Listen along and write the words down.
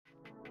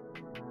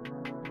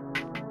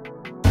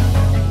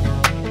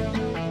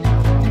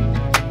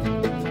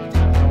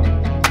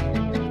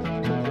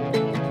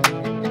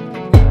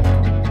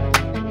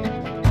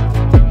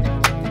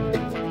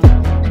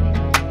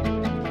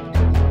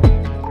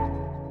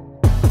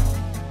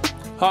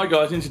Hi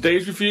guys, in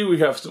today's review we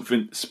have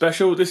something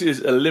special. This is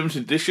a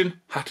limited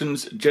edition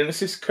Hattons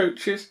Genesis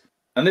coaches,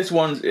 and this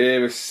one's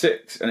Era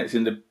 6 and it's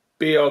in the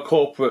BR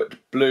Corporate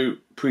Blue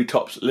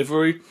Pre-Tops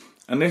livery,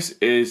 and this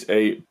is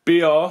a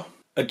BR,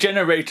 a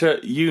generator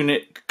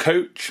unit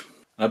coach.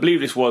 I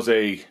believe this was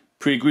a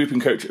pre-grouping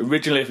coach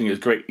originally. I think it was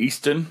Great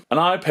Eastern, and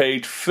I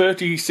paid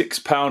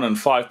 £36 and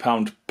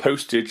 £5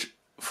 postage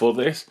for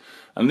this,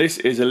 and this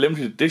is a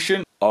limited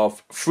edition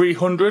of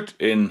 300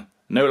 in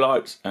no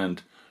lights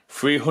and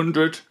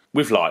 300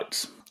 with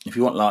lights. If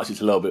you want lights, it's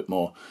a little bit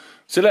more.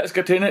 So let's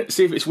get in it,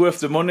 see if it's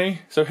worth the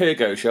money. So here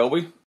goes, shall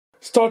we?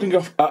 Starting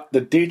off at the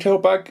detail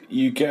bag,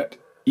 you get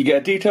a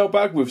detail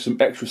bag with some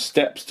extra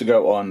steps to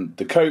go on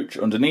the coach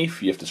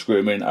underneath. You have to screw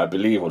them in, I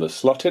believe, or the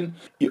slot in.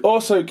 You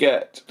also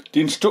get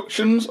the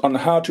instructions on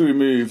how to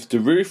remove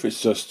the roof.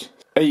 It's just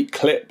 8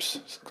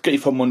 clips. Get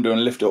your thumb under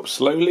and lift it up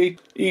slowly.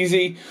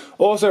 Easy.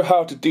 Also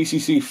how to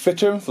DCC fit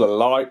them for the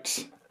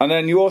lights. And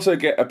then you also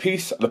get a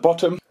piece at the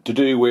bottom to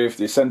do with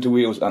the centre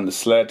wheels and the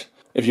sled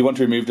if you want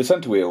to remove the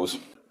centre wheels.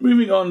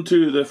 Moving on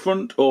to the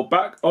front or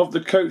back of the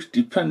coach,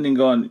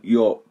 depending on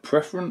your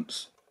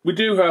preference. We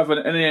do have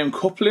an NAM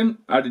coupling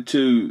added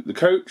to the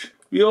coach.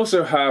 We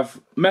also have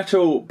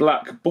metal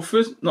black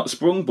buffers, not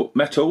sprung but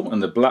metal,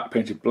 and the black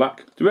painted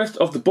black. The rest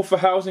of the buffer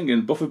housing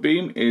and buffer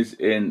beam is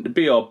in the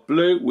BR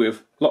blue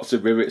with lots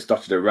of rivets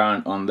dotted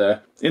around on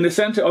there. In the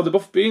centre of the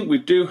buffer beam we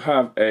do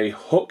have a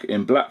hook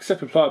in black,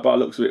 separate applied by the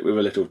looks of it with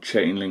a little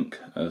chain link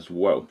as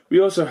well. We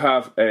also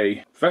have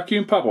a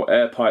vacuum pipe or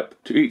air pipe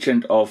to each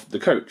end of the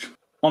coach.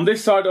 On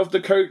this side of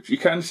the coach you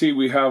can see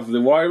we have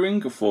the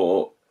wiring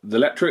for the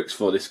electrics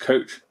for this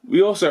coach.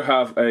 We also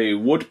have a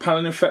wood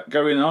paneling effect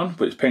going on,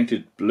 but it's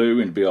painted blue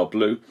in BR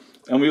blue.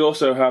 And we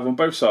also have, on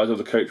both sides of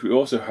the coach, we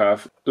also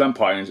have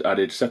lamp irons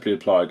added, separately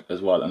applied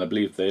as well, and I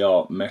believe they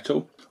are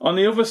metal. On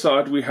the other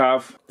side we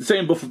have the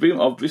same buffer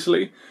beam,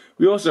 obviously.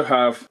 We also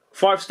have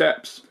 5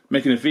 steps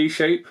making a V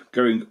shape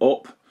going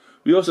up.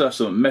 We also have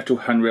some metal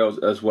handrails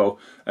as well.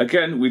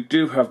 Again, we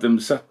do have them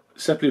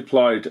separately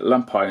applied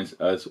lamp irons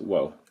as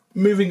well.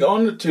 Moving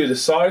on to the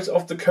size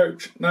of the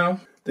coach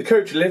now. The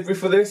coach livery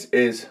for this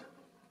is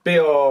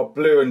BR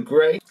blue and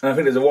grey, and I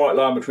think there's a white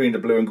line between the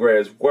blue and grey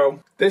as well.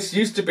 This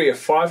used to be a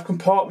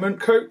 5-compartment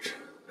coach,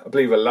 I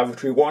believe a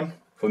lavatory one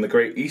from the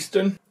Great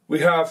Eastern. We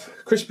have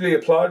crisply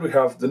applied, we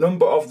have the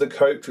number of the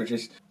coach, which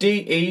is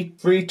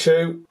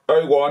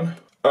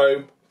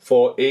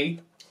DE3201004E.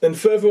 Then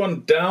further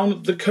on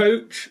down the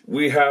coach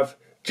we have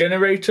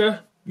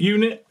generator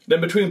unit. Then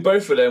between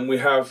both of them we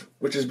have,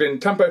 which has been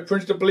tampo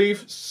printed I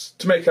believe,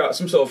 to make out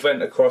some sort of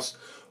vent across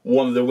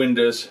one of the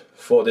windows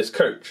for this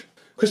coach.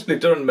 Crisply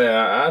done, may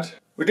I add.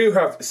 We do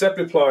have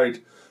separately applied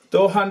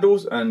door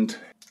handles and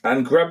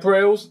grab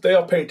rails. They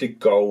are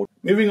painted gold.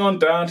 Moving on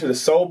down to the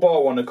sole bar, I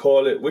want to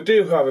call it, we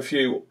do have a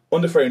few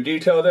underframe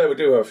detail there. We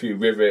do have a few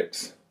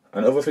rivets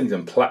and other things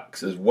and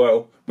plaques as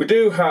well. We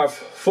do have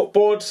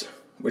footboards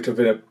which have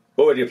been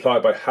already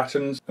applied by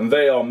Hattons, and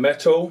they are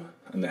metal,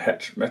 and the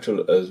hedge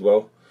metal as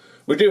well.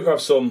 We do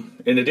have some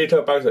in the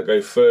detail bags that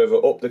go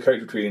further up the coach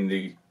between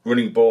the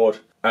running board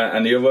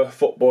and the other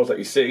footboards that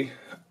you see,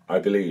 I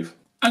believe.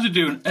 As we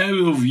do an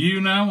aerial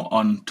view now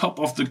on top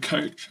of the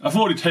coach, I've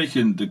already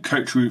taken the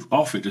coach roof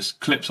off. It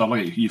just clips off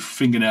like your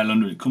fingernail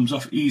under it, comes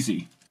off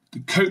easy. The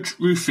coach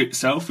roof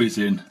itself is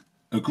in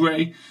a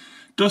grey,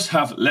 does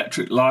have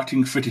electric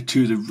lighting fitted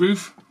to the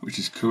roof, which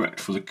is correct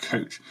for the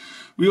coach.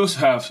 We also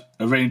have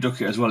a rain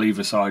ducket as well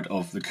either side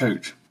of the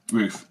coach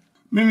roof.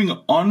 Moving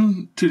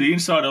on to the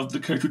inside of the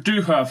coach, we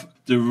do have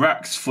the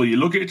racks for your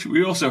luggage.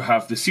 We also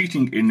have the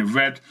seating in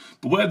red,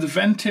 but where the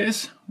vent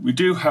is, we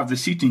do have the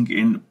seating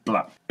in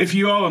black. If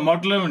you are a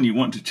modeller and you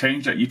want to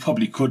change that, you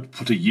probably could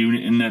put a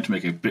unit in there to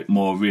make it a bit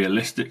more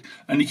realistic.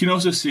 And you can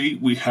also see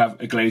we have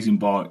a glazing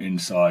bar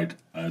inside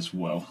as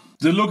well.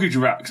 The luggage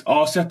racks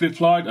are separately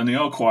applied and they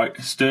are quite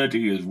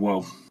sturdy as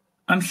well.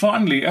 And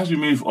finally, as we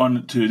move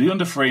on to the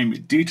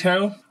underframe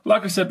detail,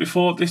 like I said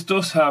before, this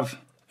does have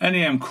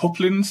NAM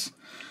couplings.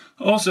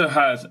 Also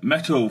has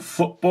metal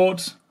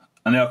footboards,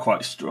 and they are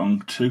quite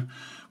strong too.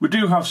 We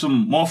do have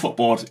some more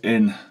footboards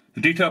in the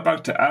detail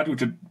bag to add,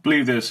 which I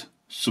believe there's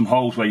some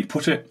holes where you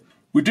put it.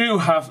 We do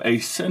have a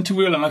centre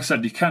wheel, and like I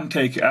said, you can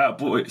take it out,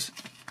 but it's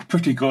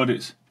pretty good.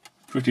 It's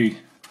pretty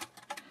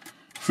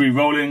free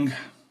rolling.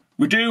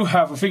 We do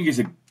have, I think it's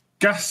a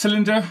gas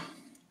cylinder.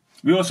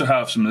 We also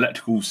have some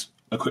electrical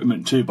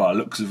equipment too by the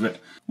looks of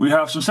it. We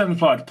have some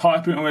seven-applied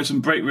piping and we have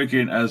some brake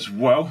rigging as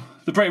well.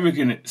 The brake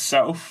rigging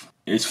itself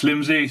is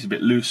flimsy, it's a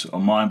bit loose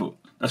on mine, but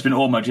that's been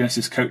all my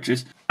Genesis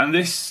coaches. And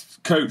this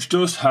coach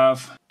does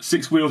have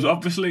 6 wheels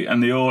obviously,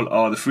 and they all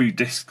are the 3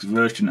 discs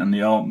version and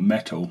they are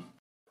metal.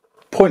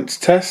 Points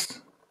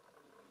test.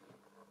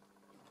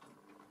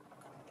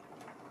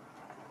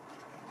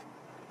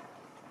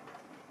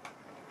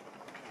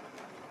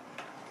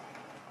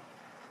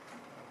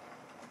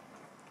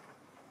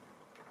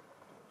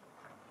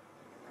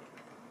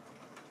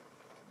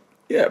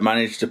 Yeah,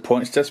 managed to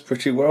points test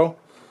pretty well.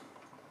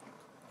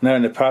 Now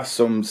in the past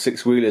some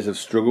 6-wheelers have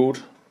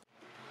struggled.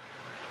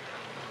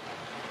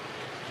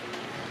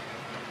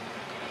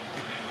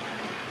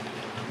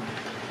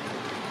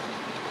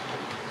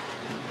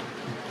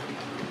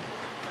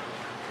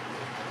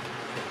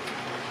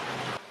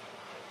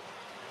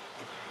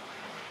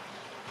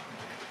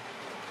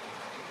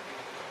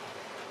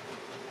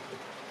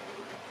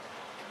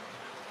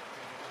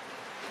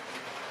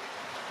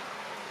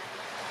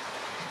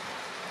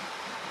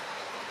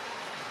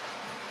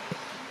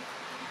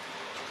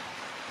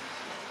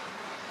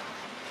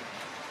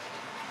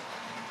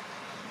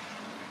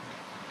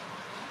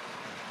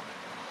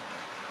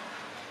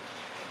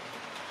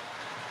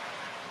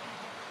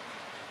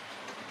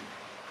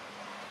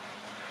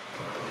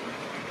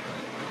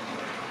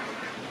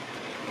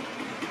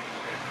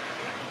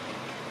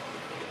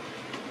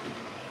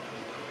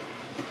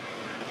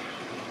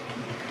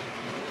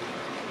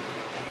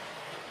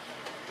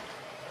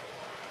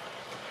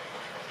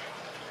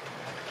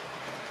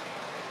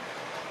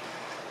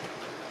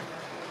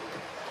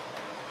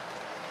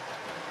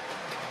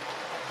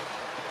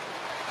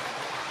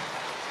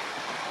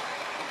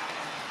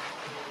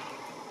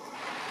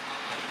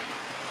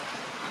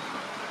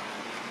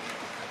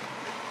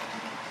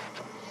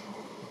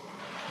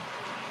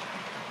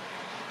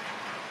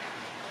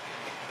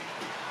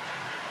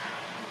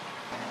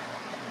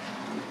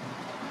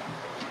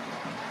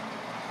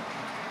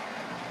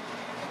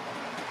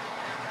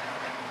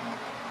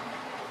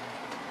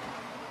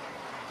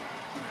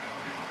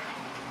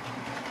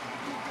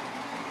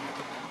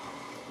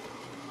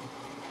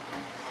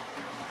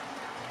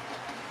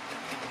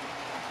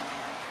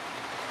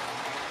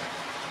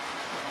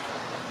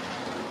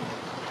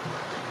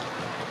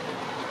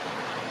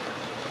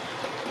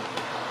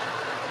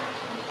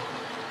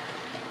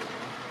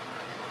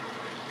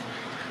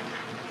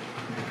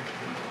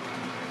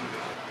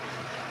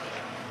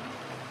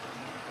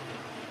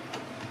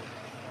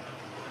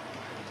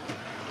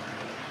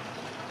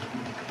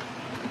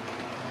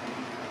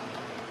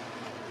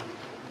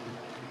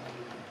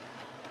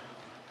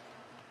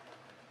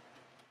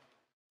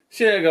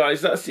 So yeah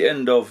guys, that's the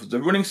end of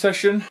the running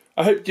session.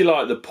 I hope you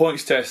liked the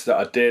points test that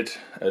I did,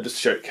 just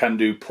to show it can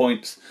do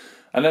points.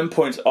 And then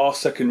points are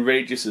second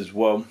radius as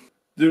well.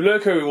 The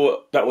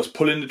loco that was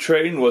pulling the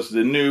train was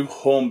the new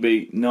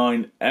Hornby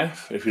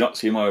 9F. If you're not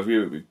seeing my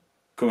review, it'll be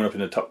coming up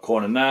in the top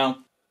corner now.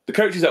 The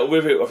coaches that were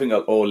with it, I think, are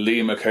all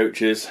Lima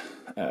coaches.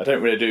 I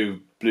don't really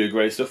do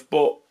blue-grey stuff,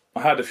 but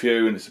I had a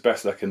few and it's the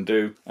best I can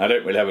do. I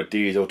don't really have a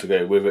diesel to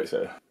go with it,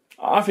 so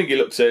I think it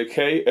looks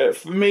okay.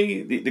 For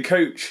me, the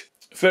coach,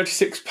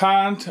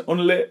 £36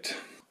 unlit.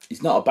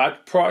 It's not a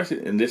bad price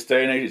in this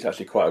day and age. It's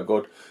actually quite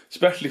good,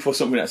 especially for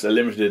something that's a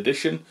limited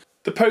edition.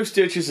 The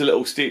postage is a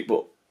little steep,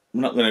 but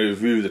I'm not going to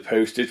review the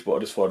postage, but I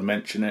just thought I'd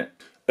mention it.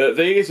 There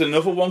is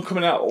another one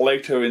coming out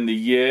later in the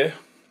year,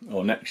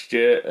 or next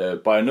year,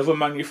 by another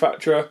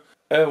manufacturer,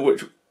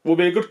 which will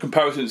be a good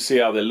comparison to see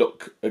how they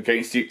look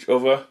against each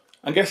other.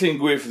 I'm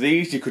guessing with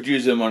these, you could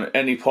use them on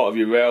any part of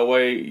your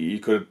railway. You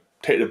could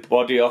take the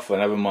body off and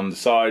have them on the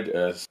side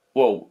as,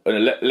 well, an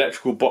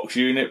electrical box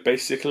unit,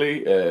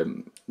 basically.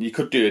 You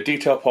could do the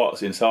detail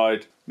parts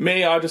inside.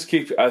 Me, I just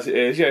keep it as it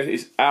is. Yeah,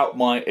 it's out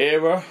my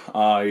era.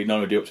 I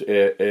normally do up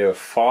to era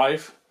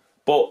 5.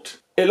 But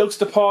it looks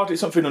the part.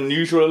 It's something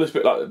unusual. It's a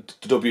bit like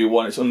the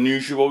W1. It's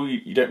unusual.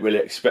 You don't really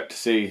expect to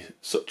see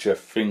such a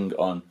thing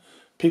on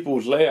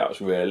people's layouts,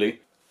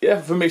 really.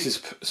 Yeah, for me, it's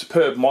a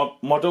superb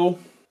model.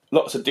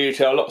 Lots of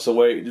detail, lots of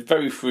weight. It's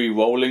very free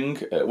rolling.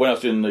 When I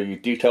was doing the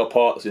detail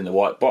parts in the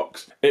white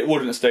box, it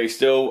wouldn't stay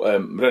still. I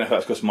don't know if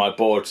that's because my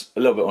board's a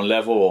little bit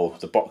unlevel or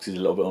the box is a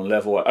little bit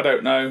unlevel. I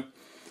don't know.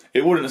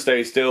 It wouldn't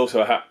stay still,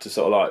 so I had to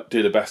sort of like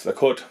do the best I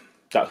could.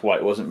 That's why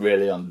it wasn't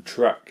really on the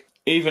track.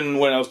 Even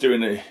when I was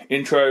doing the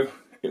intro,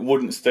 it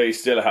wouldn't stay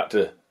still. I had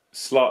to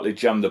slightly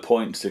jam the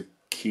points to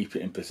keep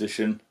it in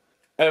position.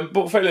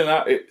 But failing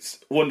that, it's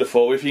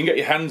wonderful. If you can get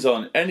your hands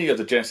on any of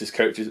the Genesis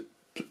coaches,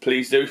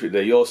 please do. If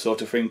they're your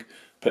sort of thing,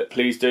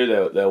 please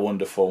do. They're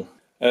wonderful.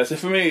 So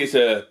for me, it's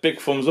a big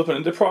thumbs up,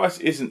 and the price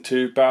isn't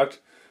too bad.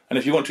 And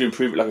if you want to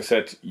improve it, like I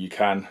said, you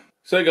can.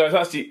 So guys,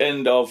 that's the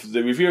end of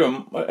the review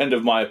and end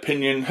of my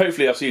opinion.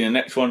 Hopefully I'll see you in the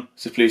next one.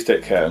 So please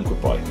take care and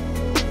goodbye.